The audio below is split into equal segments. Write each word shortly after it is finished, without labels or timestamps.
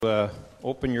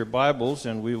Open your Bibles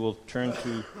and we will turn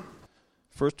to,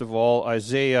 first of all,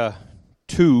 Isaiah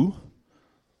 2.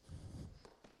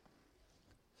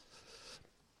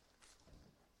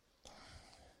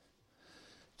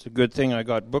 It's a good thing I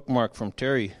got bookmarked from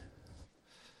Terry.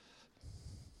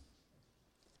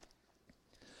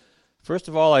 First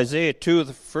of all, Isaiah 2,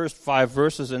 the first 5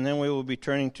 verses, and then we will be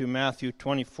turning to Matthew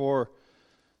 24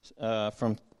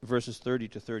 from verses 30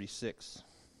 to 36.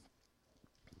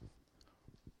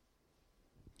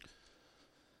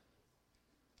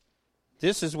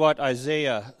 This is what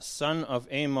Isaiah, son of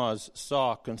Amoz,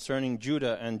 saw concerning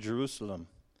Judah and Jerusalem.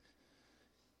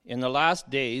 In the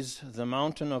last days, the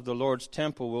mountain of the Lord's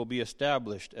temple will be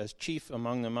established as chief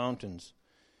among the mountains.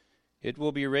 It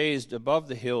will be raised above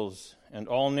the hills, and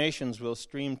all nations will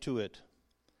stream to it.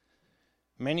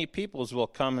 Many peoples will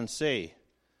come and say,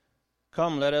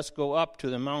 "Come, let us go up to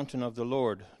the mountain of the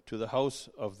Lord, to the house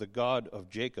of the God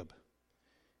of Jacob.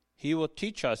 He will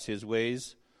teach us his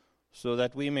ways, so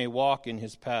that we may walk in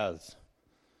his paths.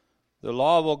 The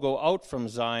law will go out from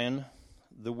Zion,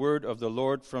 the word of the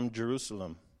Lord from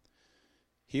Jerusalem.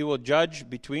 He will judge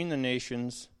between the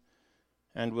nations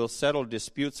and will settle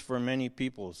disputes for many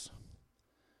peoples.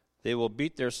 They will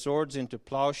beat their swords into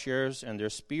plowshares and their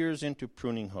spears into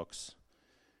pruning hooks.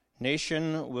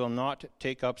 Nation will not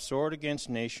take up sword against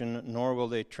nation, nor will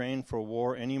they train for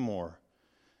war any more.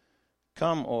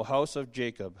 Come, O house of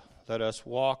Jacob, let us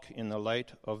walk in the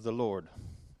light of the Lord."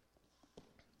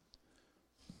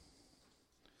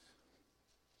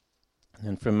 And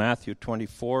then from Matthew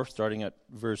 24, starting at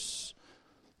verse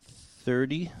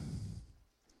 30.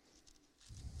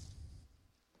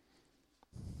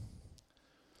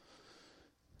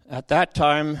 At that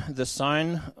time, the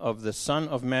sign of the Son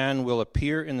of Man will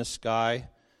appear in the sky,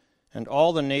 and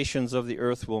all the nations of the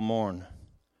earth will mourn.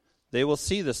 They will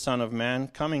see the Son of Man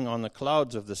coming on the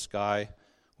clouds of the sky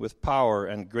with power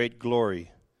and great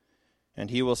glory.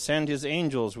 And he will send his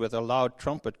angels with a loud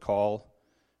trumpet call,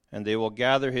 and they will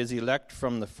gather his elect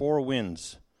from the four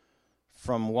winds,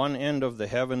 from one end of the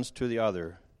heavens to the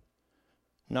other.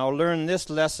 Now learn this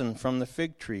lesson from the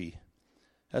fig tree.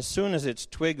 As soon as its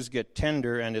twigs get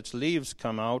tender and its leaves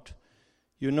come out,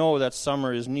 you know that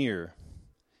summer is near.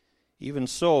 Even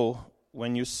so,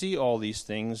 when you see all these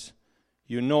things,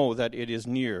 you know that it is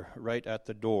near, right at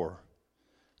the door.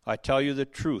 I tell you the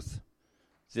truth,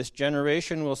 this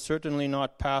generation will certainly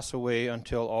not pass away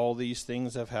until all these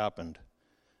things have happened.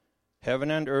 Heaven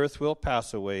and earth will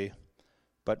pass away,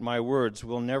 but my words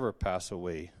will never pass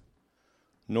away.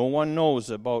 No one knows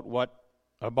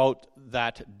about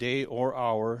that day or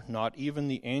hour, not even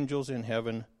the angels in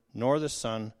heaven, nor the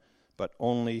Son, but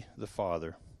only the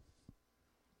Father.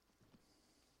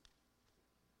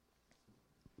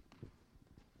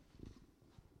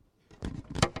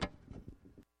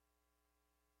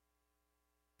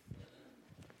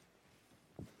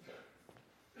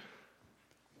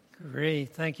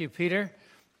 Great. Thank you, Peter.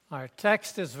 Our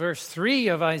text is verse 3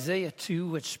 of Isaiah 2,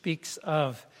 which speaks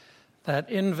of that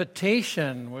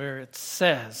invitation where it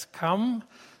says, "Come,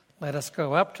 let us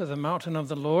go up to the mountain of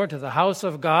the Lord, to the house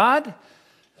of God."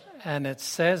 And it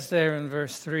says there in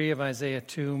verse 3 of Isaiah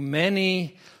 2,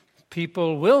 many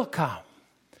people will come.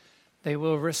 They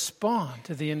will respond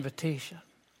to the invitation.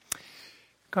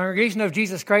 Congregation of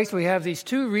Jesus Christ, we have these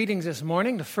two readings this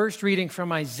morning. The first reading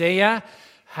from Isaiah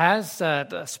has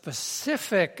a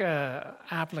specific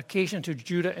application to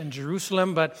Judah and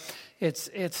Jerusalem, but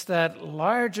it's that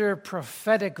larger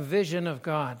prophetic vision of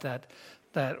God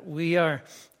that we are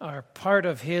part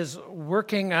of his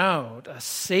working out a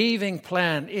saving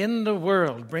plan in the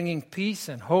world, bringing peace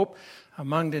and hope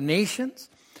among the nations.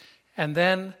 And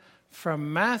then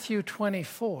from Matthew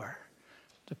 24,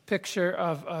 the picture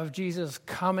of Jesus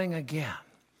coming again.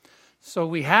 So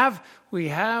we have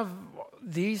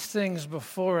these things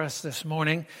before us this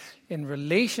morning in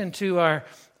relation to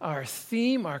our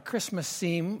theme, our Christmas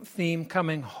theme,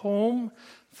 coming home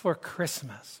for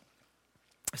Christmas.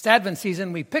 This Advent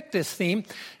season, we picked this theme,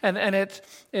 and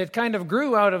it kind of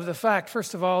grew out of the fact,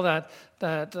 first of all,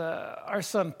 that our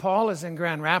son Paul is in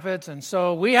Grand Rapids, and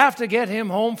so we have to get him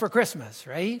home for Christmas,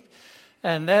 right?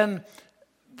 And then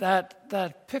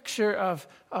that picture of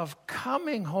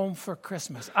coming home for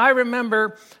Christmas. I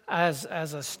remember as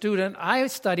a student, I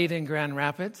studied in Grand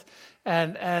Rapids,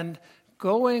 and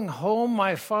going home,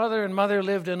 my father and mother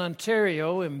lived in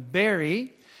Ontario, in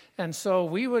Barrie, and so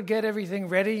we would get everything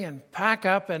ready and pack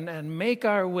up and make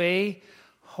our way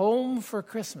home for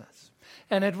Christmas.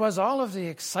 And it was all of the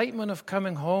excitement of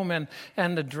coming home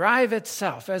and the drive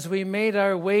itself as we made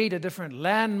our way to different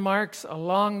landmarks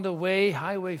along the way,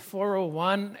 Highway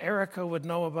 401. Erica would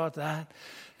know about that.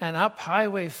 and up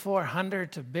Highway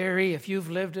 400 to Barrie, if you've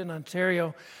lived in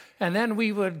Ontario. And then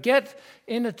we would get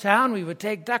into town, we would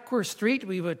take Duckworth Street,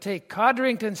 we would take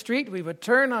Codrington Street, we would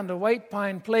turn onto White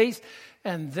Pine Place,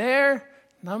 and there,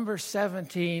 number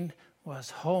 17 was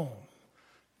home.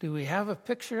 Do we have a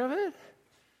picture of it?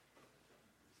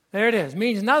 There it is.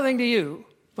 Means nothing to you,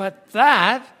 but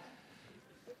that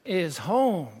is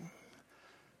home.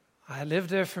 I lived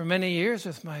there for many years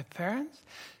with my parents,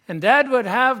 and Dad would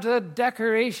have the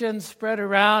decorations spread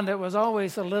around. It was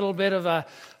always a little bit of a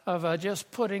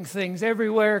just putting things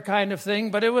everywhere kind of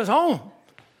thing, but it was home.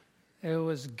 It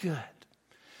was good.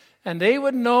 And they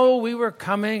would know we were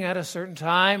coming at a certain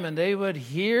time, and they would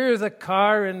hear the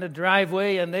car in the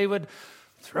driveway, and they would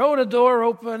throw the door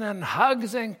open, and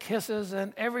hugs and kisses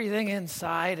and everything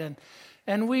inside,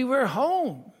 and we were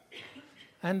home.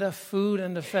 And the food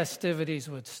and the festivities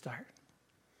would start.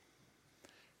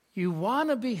 You want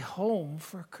to be home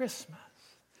for Christmas.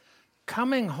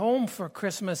 Coming home for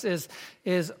Christmas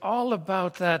is all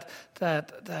about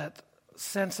that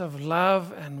sense of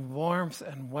love and warmth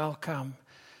and welcome.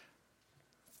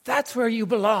 That's where you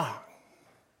belong.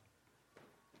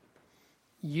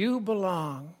 You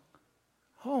belong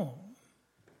home,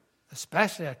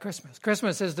 especially at Christmas.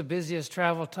 Christmas is the busiest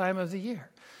travel time of the year.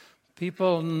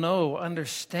 People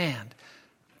understand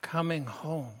coming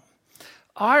home.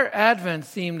 Our Advent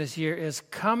theme this year is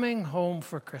coming home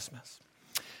for Christmas.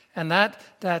 And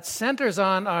that centers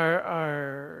on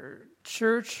our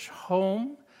church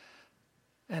home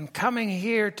and coming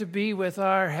here to be with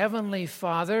our Heavenly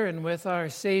Father and with our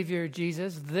Savior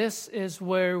Jesus. This is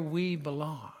where we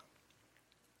belong.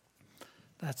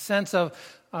 That sense of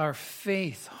our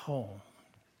faith home.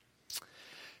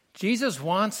 Jesus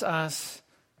wants us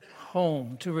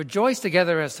home to rejoice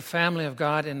together as the family of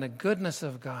God in the goodness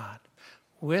of God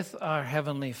with our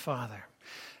Heavenly Father.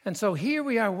 And so here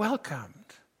we are welcomed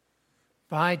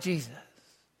by Jesus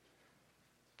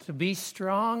to be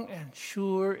strong and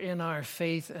sure in our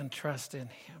faith and trust in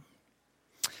Him.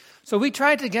 So we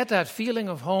tried to get that feeling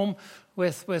of home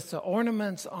with the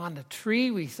ornaments on the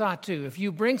tree. We thought too, if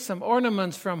you bring some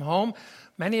ornaments from home,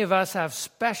 many of us have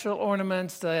special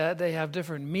ornaments. They have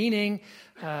different meaning.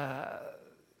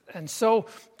 And so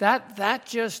that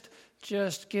just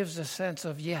gives a sense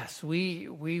of, yes, we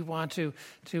want to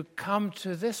come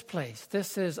to this place.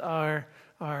 This is our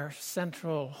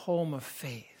central home of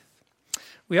faith.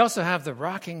 We also have the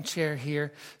rocking chair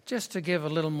here just to give a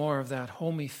little more of that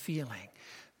homey feeling,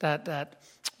 that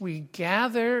we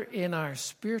gather in our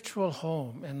spiritual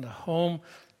home, in the home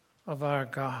of our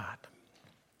God.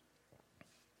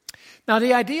 Now,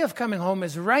 the idea of coming home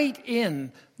is right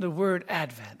in the word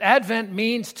Advent. Advent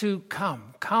means to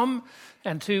come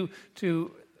and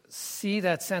to see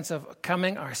that sense of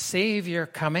coming, our Savior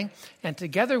coming, and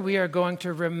together we are going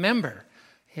to remember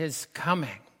His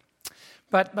coming.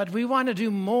 But we want to do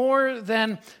more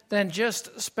than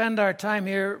just spend our time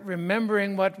here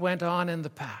remembering what went on in the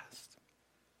past.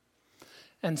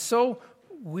 And so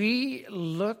we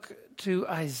look to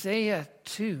Isaiah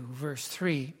 2, verse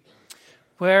 3,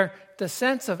 where the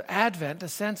sense of Advent, the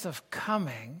sense of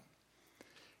coming,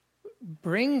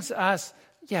 brings us,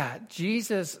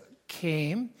 Jesus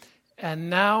came, and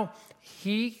now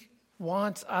He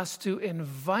wants us to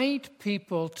invite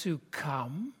people to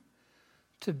come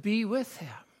to be with Him.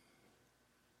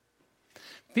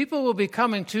 People will be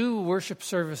coming to worship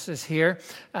services here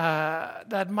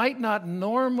that might not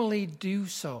normally do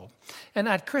so. And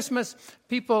at Christmas,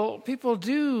 people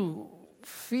do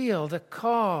feel the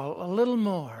call a little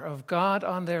more of God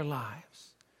on their lives.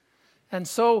 And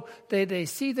so they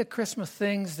see the Christmas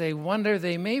things, they wonder,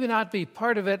 they may not be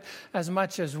part of it as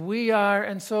much as we are,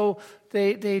 and so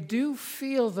they do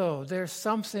feel, though, there's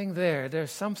something there.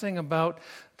 There's something about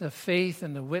the faith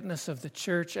and the witness of the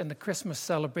church and the Christmas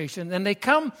celebration. And they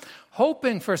come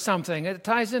hoping for something. It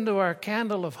ties into our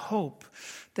candle of hope.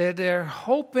 They're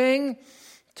hoping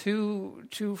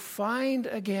to find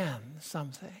again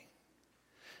something.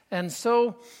 And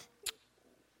so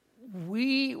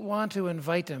we want to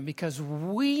invite them because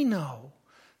we know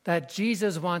that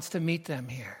Jesus wants to meet them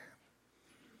here.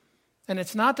 And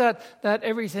it's not that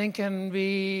everything can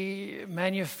be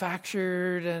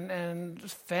manufactured and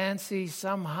fancy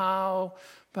somehow,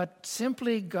 but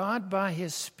simply God by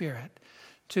His Spirit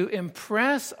to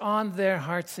impress on their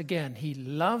hearts again. He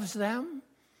loves them,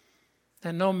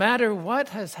 and no matter what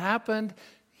has happened,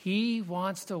 He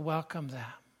wants to welcome them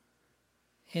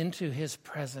into His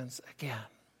presence again.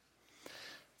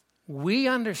 We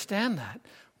understand that.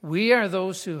 We are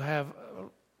those who have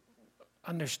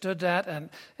understood that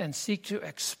and seek to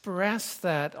express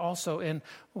that also in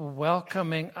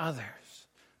welcoming others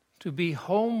to be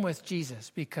home with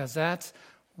Jesus, because that's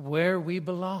where we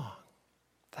belong.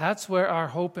 That's where our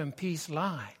hope and peace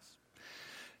lies.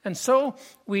 And so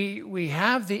we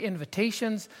have the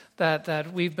invitations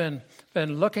that we've been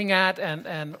looking at,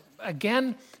 and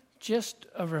again, just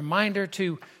a reminder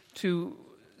to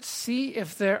see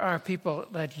if there are people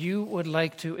that you would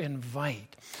like to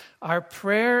invite. Our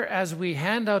prayer as we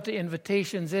hand out the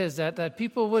invitations is that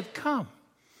people would come,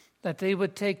 that they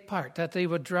would take part, that they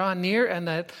would draw near, and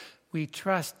that we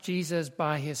trust Jesus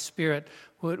by His Spirit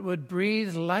would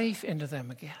breathe life into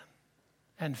them again,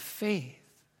 and faith.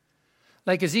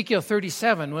 Like Ezekiel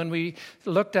 37, when we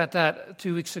looked at that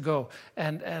 2 weeks ago,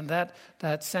 and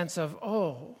that sense of,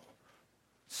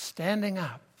 standing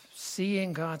up,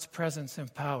 seeing God's presence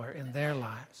and power in their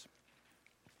lives.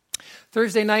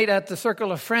 Thursday night at the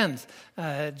Circle of Friends,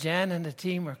 Jan and the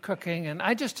team were cooking, and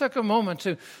I just took a moment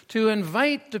to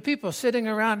invite the people sitting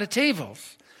around the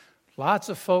tables. Lots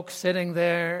of folks sitting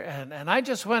there, and I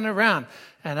just went around,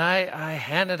 and I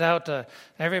handed out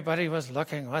everybody was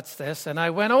looking, what's this? And I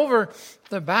went over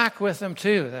the back with them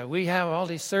too, that we have all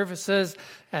these services,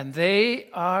 and they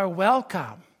are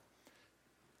welcome.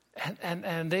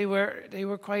 And they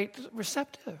were quite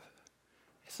receptive.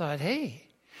 I thought, hey,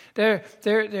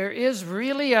 there is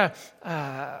really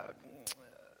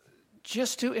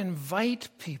just to invite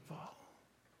people.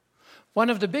 One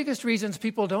of the biggest reasons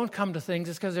people don't come to things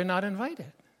is because they're not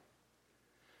invited.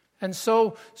 And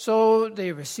so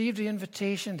they received the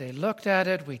invitation, they looked at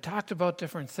it, we talked about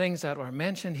different things that were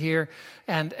mentioned here,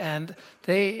 and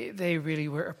they really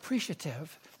were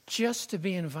appreciative just to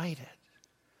be invited.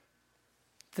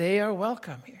 They are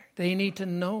welcome here. They need to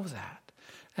know that.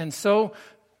 And so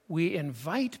we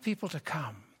invite people to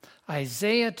come.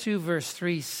 Isaiah 2 verse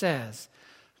 3 says,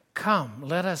 "Come,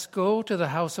 let us go to the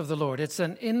house of the Lord." It's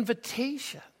an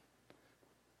invitation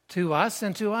to us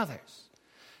and to others.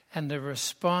 And the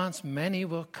response, many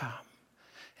will come,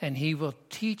 and He will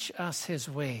teach us His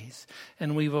ways,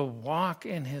 and we will walk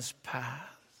in His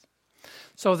paths.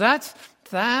 So that's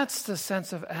the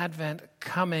sense of Advent,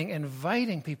 coming,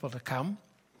 inviting people to come.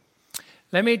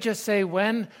 Let me just say,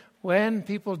 when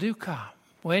people do come,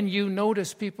 when you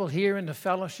notice people here in the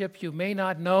fellowship you may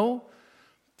not know,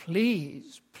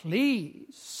 please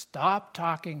stop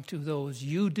talking to those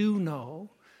you do know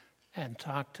and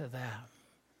talk to them.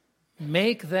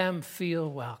 Make them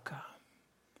feel welcome.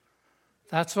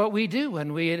 That's what we do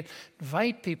when we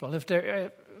invite people. If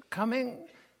they're coming,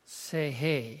 say,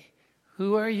 hey,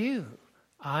 who are you?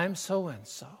 I'm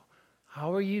so-and-so.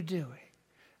 How are you doing?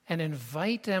 And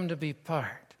invite them to be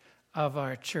part of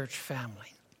our church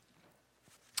family.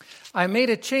 I made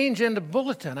a change in the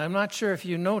bulletin. I'm not sure if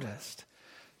you noticed.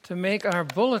 To make our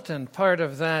bulletin part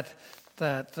of that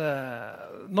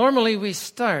normally we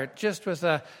start just with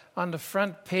on the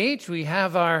front page, we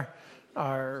have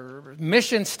our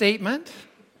mission statement.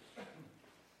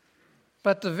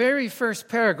 But the very first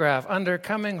paragraph, under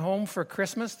Coming Home for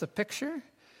Christmas, the picture,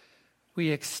 we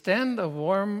extend a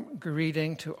warm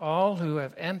greeting to all who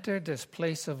have entered this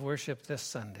place of worship this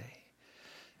Sunday.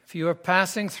 If you are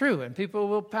passing through, and people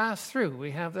will pass through,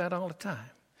 we have that all the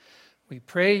time. We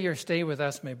pray your stay with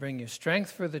us may bring you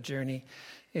strength for the journey.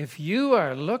 If you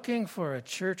are looking for a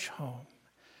church home,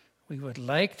 we would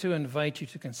like to invite you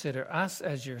to consider us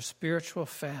as your spiritual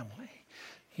family.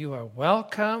 You are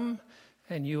welcome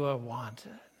and you are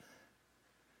wanted.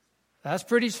 That's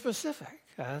pretty specific.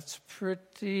 That's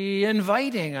pretty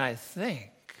inviting, I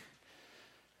think.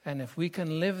 And if we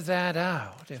can live that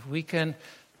out, if we can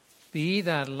be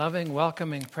that loving,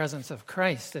 welcoming presence of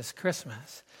Christ this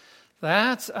Christmas,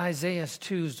 that's Isaiah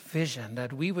 2's vision,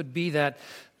 that we would be that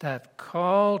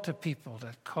call to people,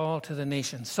 that call to the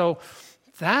nations. So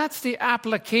that's the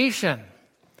application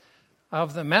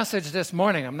of the message this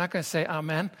morning. I'm not going to say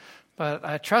amen, but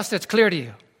I trust it's clear to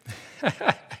you.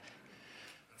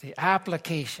 The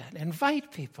application.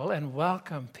 Invite people and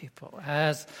welcome people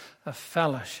as a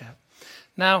fellowship.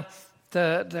 Now,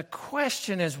 the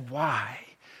question is why?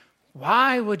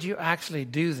 Why would you actually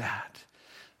do that?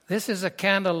 This is a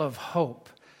candle of hope,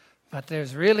 but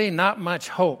there's really not much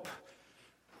hope.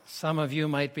 Some of you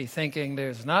might be thinking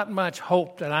there's not much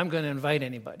hope that I'm going to invite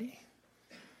anybody.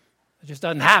 It just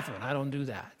doesn't happen. I don't do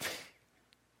that.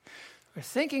 We're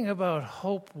thinking about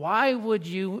hope. Why would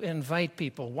you invite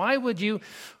people? Why would you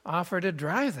offer to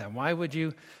drive them? Why would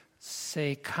you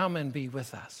say, come and be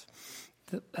with us?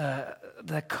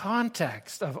 The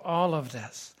context of all of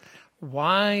this,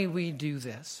 why we do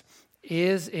this,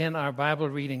 is in our Bible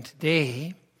reading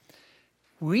today.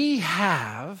 We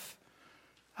have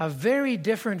a very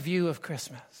different view of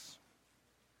Christmas.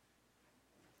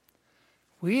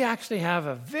 We actually have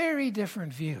a very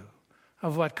different view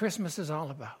of what Christmas is all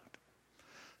about.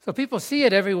 So people see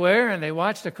it everywhere, and they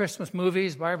watch the Christmas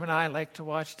movies. Barb and I like to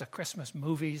watch the Christmas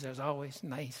movies. There's always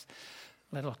nice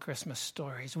little Christmas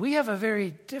stories. We have a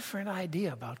very different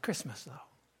idea about Christmas, though.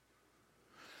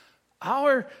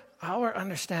 Our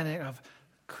understanding of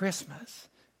Christmas,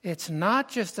 it's not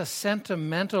just a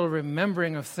sentimental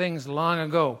remembering of things long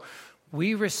ago.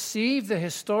 We receive the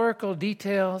historical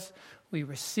details. We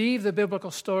receive the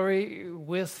biblical story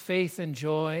with faith and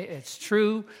joy. It's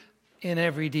true in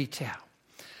every detail.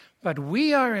 But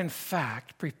we are, in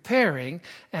fact, preparing,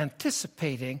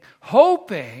 anticipating,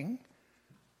 hoping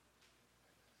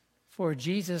for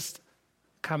Jesus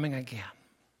coming again.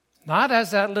 Not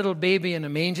as that little baby in a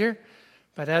manger,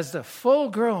 but as the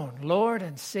full-grown Lord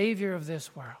and Savior of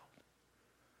this world.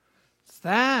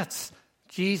 That's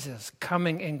Jesus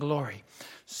coming in glory.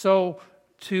 So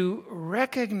to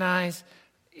recognize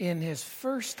in his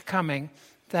first coming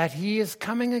that he is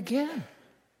coming again.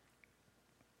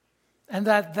 And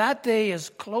that day is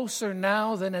closer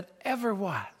now than it ever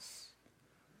was.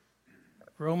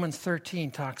 Romans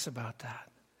 13 talks about that.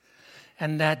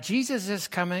 And that Jesus is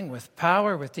coming with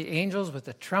power, with the angels, with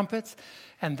the trumpets.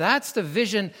 And that's the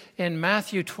vision in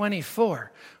Matthew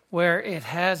 24, where it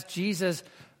has Jesus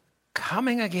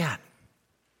coming again.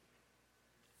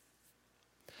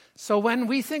 So when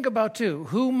we think about, too,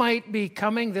 who might be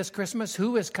coming this Christmas,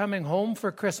 who is coming home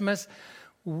for Christmas,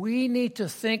 we need to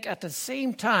think at the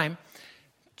same time,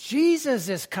 Jesus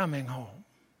is coming home.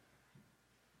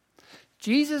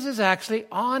 Jesus is actually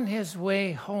on his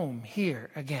way home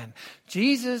here again.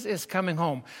 Jesus is coming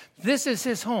home. This is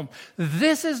his home.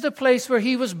 This is the place where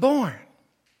he was born.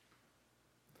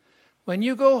 When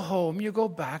you go home, you go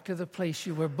back to the place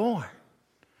you were born.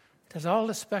 There's all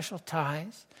the special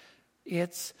ties.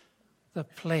 It's the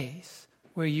place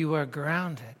where you are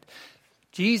grounded.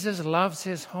 Jesus loves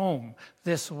his home,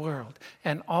 this world,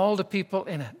 and all the people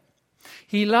in it.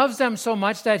 He loves them so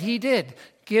much that he did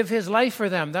give his life for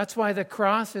them. That's why the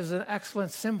cross is an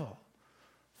excellent symbol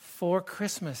for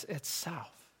Christmas itself.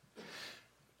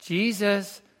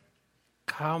 Jesus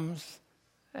comes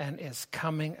and is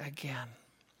coming again.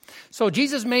 So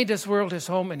Jesus made this world his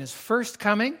home in his first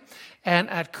coming, and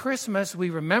at Christmas we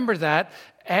remember that,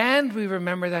 and we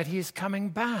remember that he's coming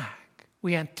back.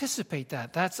 We anticipate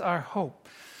that. That's our hope.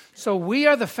 So we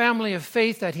are the family of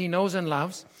faith that he knows and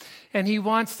loves, and he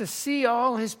wants to see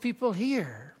all his people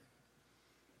here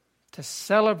to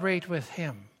celebrate with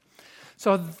him.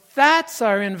 So that's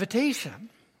our invitation.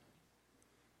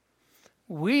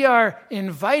 We are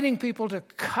inviting people to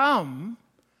come,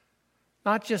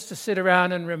 not just to sit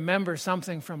around and remember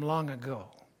something from long ago.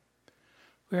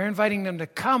 We're inviting them to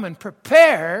come and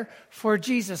prepare for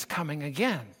Jesus coming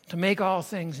again, to make all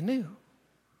things new.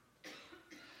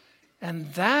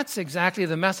 And that's exactly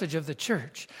the message of the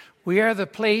church. We are the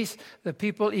place, the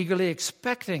people eagerly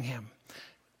expecting him.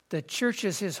 The church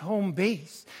is his home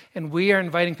base, and we are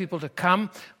inviting people to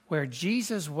come where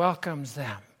Jesus welcomes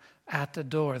them at the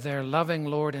door, their loving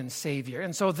Lord and Savior.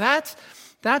 And so that's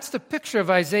the picture of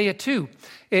Isaiah 2.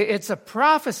 It's a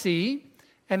prophecy,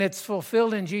 and it's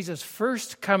fulfilled in Jesus'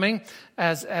 first coming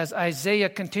as Isaiah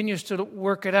continues to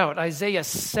work it out. Isaiah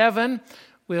 7,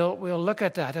 we'll look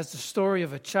at that as the story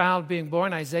of a child being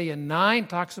born. Isaiah 9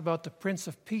 talks about the Prince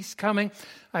of Peace coming.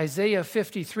 Isaiah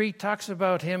 53 talks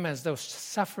about him as the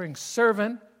suffering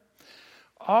servant.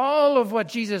 All of what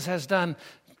Jesus has done,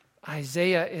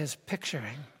 Isaiah is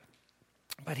picturing.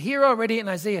 But here already in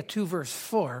Isaiah 2 verse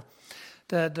 4,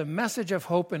 the message of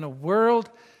hope in a world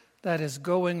that is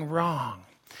going wrong.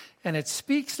 And it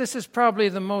speaks, this is probably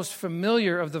the most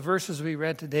familiar of the verses we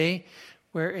read today,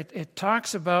 where it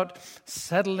talks about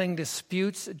settling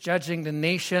disputes, judging the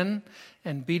nation,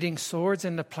 and beating swords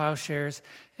into plowshares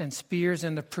and spears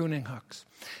into pruning hooks.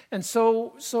 And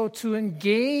so to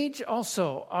engage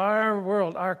also our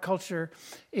world, our culture,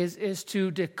 is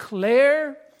to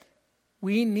declare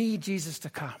we need Jesus to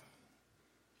come.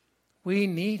 We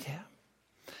need him.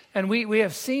 And we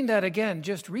have seen that again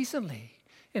just recently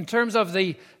in terms of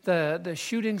the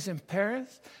shootings in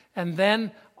Paris. And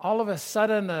then all of a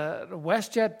sudden the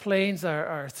WestJet planes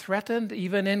are threatened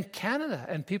even in Canada.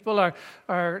 And people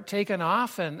are taken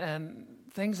off and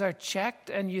things are checked.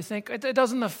 And you think, it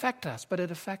doesn't affect us, but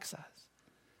it affects us.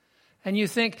 And you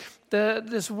think,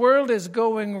 this world is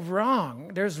going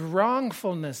wrong. There's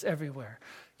wrongfulness everywhere.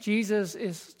 Jesus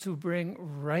is to bring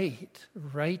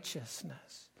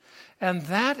righteousness. And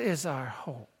that is our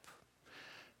hope.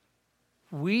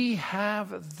 We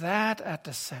have that at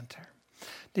the center.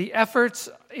 The efforts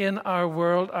in our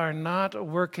world are not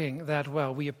working that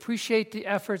well. We appreciate the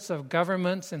efforts of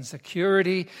governments and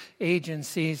security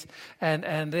agencies,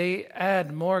 and they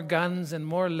add more guns and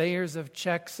more layers of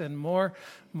checks and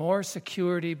more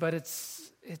security, but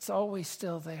it's always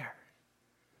still there.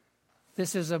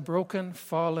 This is a broken,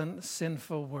 fallen,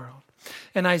 sinful world.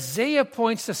 And Isaiah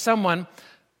points to someone,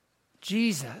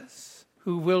 Jesus,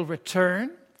 who will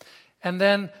return, and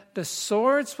then the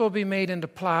swords will be made into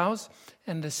plows,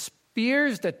 and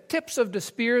the tips of the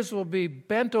spears will be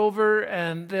bent over,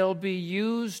 and they'll be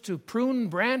used to prune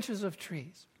branches of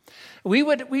trees. We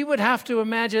would have to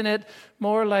imagine it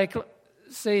more like,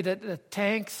 say, that the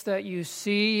tanks that you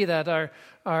see that are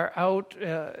out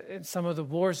in some of the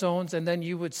war zones, and then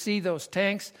you would see those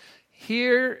tanks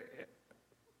here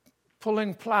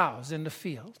pulling plows in the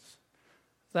fields.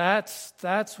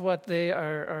 That's what they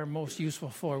are most useful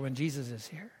for when Jesus is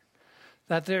here.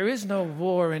 That there is no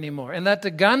war anymore. And that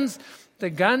the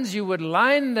guns, you would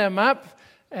line them up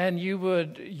and you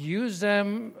would use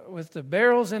them with the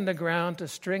barrels in the ground to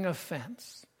string a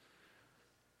fence.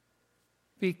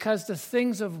 Because the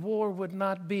things of war would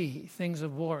not be things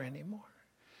of war anymore.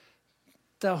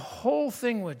 The whole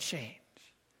thing would change.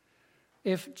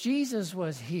 If Jesus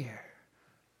was here,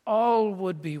 all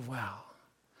would be well.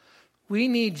 We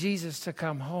need Jesus to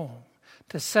come home,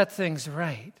 to set things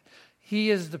right. He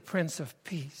is the Prince of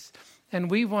Peace, and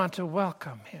we want to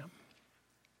welcome him.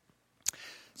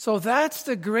 So that's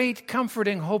the great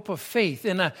comforting hope of faith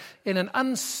in an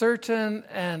uncertain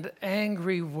and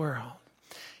angry world.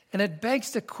 And it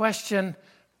begs the question,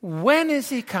 when is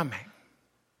he coming?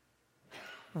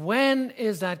 When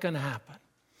is that going to happen?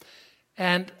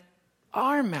 And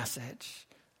our message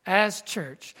as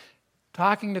church,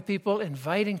 talking to people,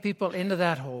 inviting people into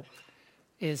that hope,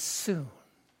 is soon.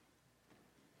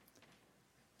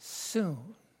 Soon.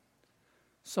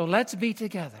 So let's be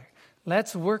together.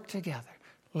 Let's work together.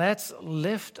 Let's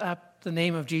lift up the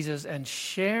name of Jesus and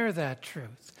share that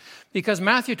truth. Because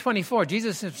Matthew 24,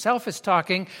 Jesus himself is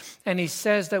talking, and he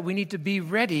says that we need to be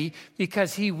ready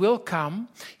because he will come.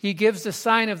 He gives the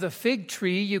sign of the fig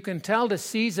tree. You can tell the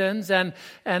seasons, and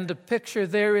the picture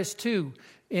there is too.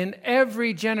 In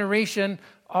every generation,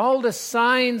 all the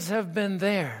signs have been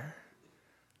there.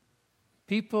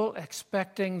 People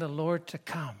expecting the Lord to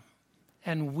come.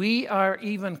 And we are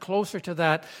even closer to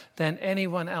that than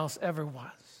anyone else ever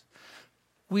was.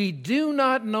 We do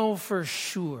not know for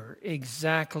sure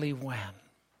exactly when.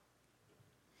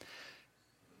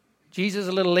 Jesus,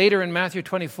 a little later in Matthew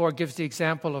 24, gives the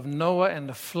example of Noah and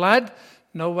the flood.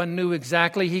 No one knew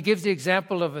exactly. He gives the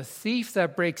example of a thief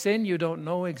that breaks in. You don't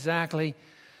know exactly.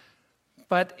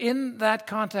 But in that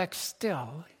context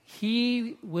still,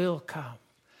 he will come.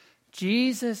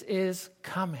 Jesus is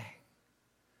coming.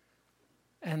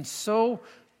 And so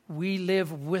we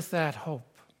live with that hope.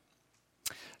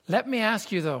 Let me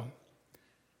ask you though,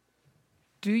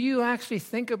 do you actually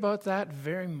think about that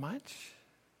very much?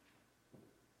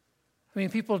 I mean,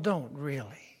 people don't really.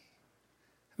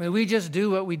 I mean, we just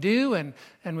do what we do, and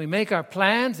we make our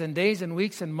plans and days and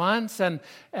weeks and months,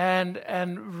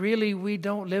 and really we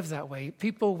don't live that way.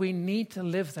 People, we need to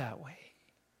live that way.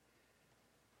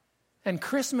 And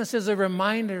Christmas is a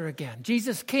reminder again.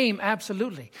 Jesus came,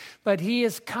 absolutely, but he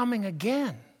is coming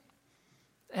again.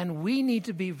 And we need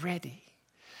to be ready.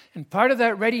 And part of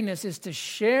that readiness is to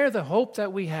share the hope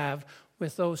that we have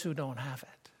with those who don't have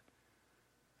it.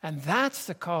 And that's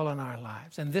the call on our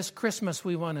lives. And this Christmas,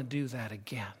 we want to do that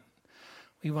again.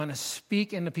 We want to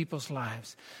speak into people's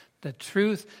lives the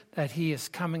truth that he is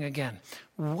coming again.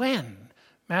 When?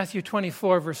 Matthew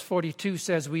 24, verse 42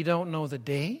 says we don't know the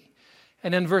day.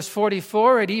 And in verse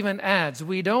 44, it even adds,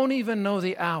 we don't even know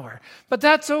the hour. But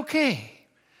that's okay,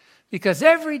 because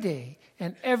every day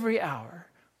and every hour,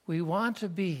 we want to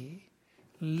be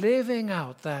living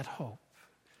out that hope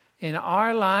in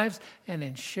our lives and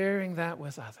in sharing that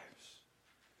with others.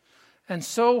 And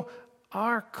so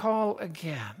our call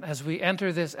again, as we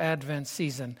enter this Advent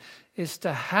season, is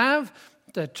to have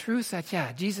the truth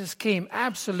that, Jesus came,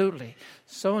 absolutely.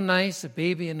 So nice, a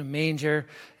baby in a manger,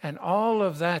 and all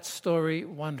of that story,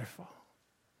 wonderful.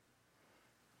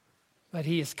 But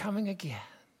he is coming again.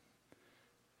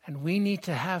 And we need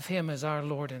to have him as our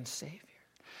Lord and Savior.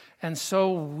 And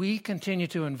so we continue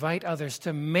to invite others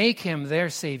to make him their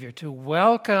Savior, to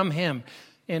welcome him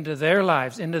into their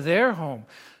lives, into their home,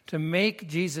 to make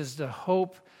Jesus the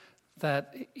hope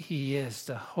that he is,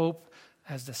 the hope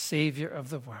as the Savior of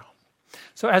the world.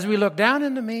 So as we look down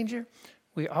in the manger,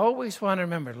 we always want to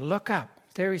remember, look up.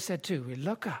 There he said too, we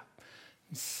look up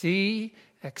and see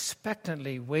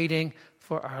expectantly waiting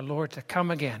for our Lord to come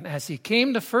again. As he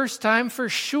came the first time, for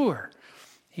sure,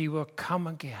 he will come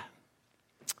again.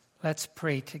 Let's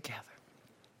pray together.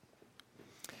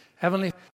 Heavenly